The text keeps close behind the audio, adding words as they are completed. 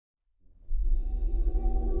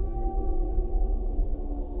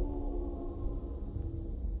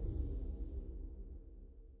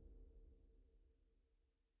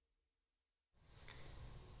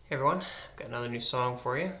Hey everyone, I've got another new song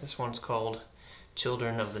for you. This one's called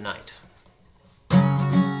Children of the Night.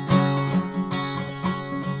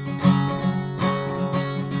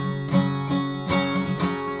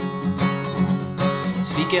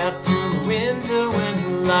 Sneak out through the window when the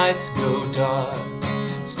lights go dark.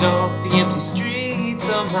 Stalk the empty streets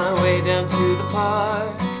on my way down to the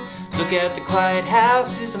park. Look at the quiet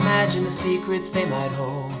houses, imagine the secrets they might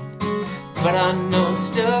hold. But I know I'm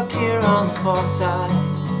stuck here on the far side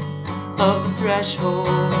of the threshold.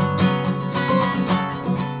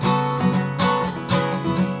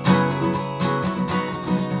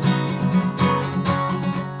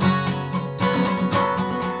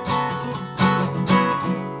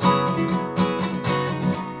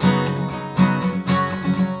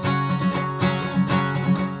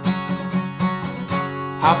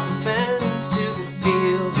 Hop the fence to the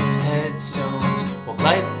field with headstones. Walk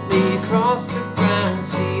lightly across the ground,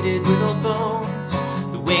 seated with old bones.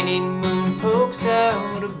 The waning moon pokes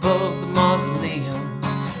out above the mausoleum,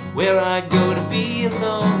 where I go to be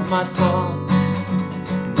alone with my thoughts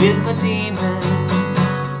and with my demons.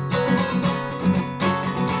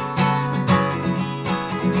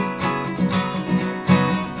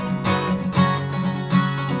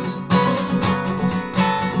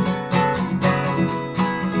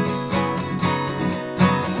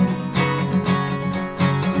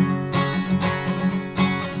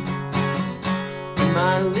 In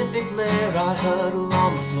my lithic lair I huddle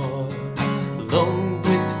on the floor, alone with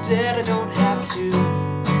the dead. I don't have to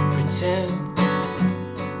pretend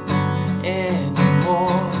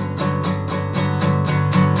anymore.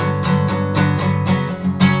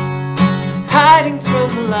 Hiding from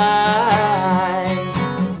the light,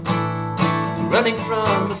 running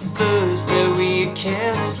from the thirst that we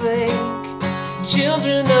can't slake.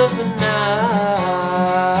 Children of the night,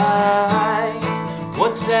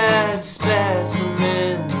 what sad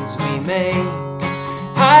specimens we make.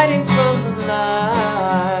 Hiding from the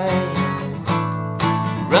light,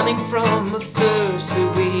 running from a thirst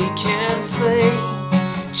that we can't slay.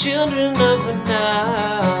 Children of the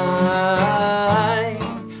night,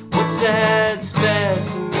 what sad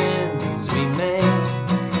specimens we make.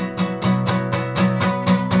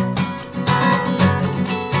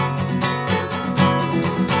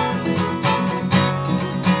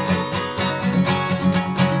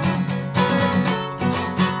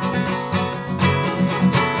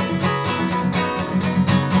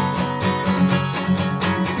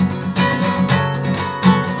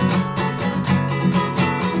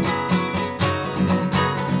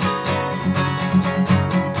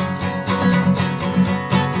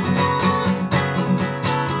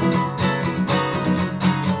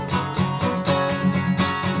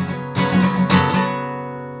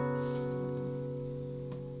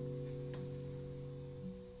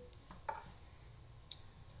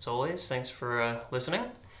 As always, thanks for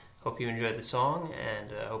listening. Hope you enjoyed the song,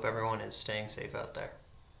 and hope everyone is staying safe out there.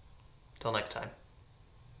 Till next time.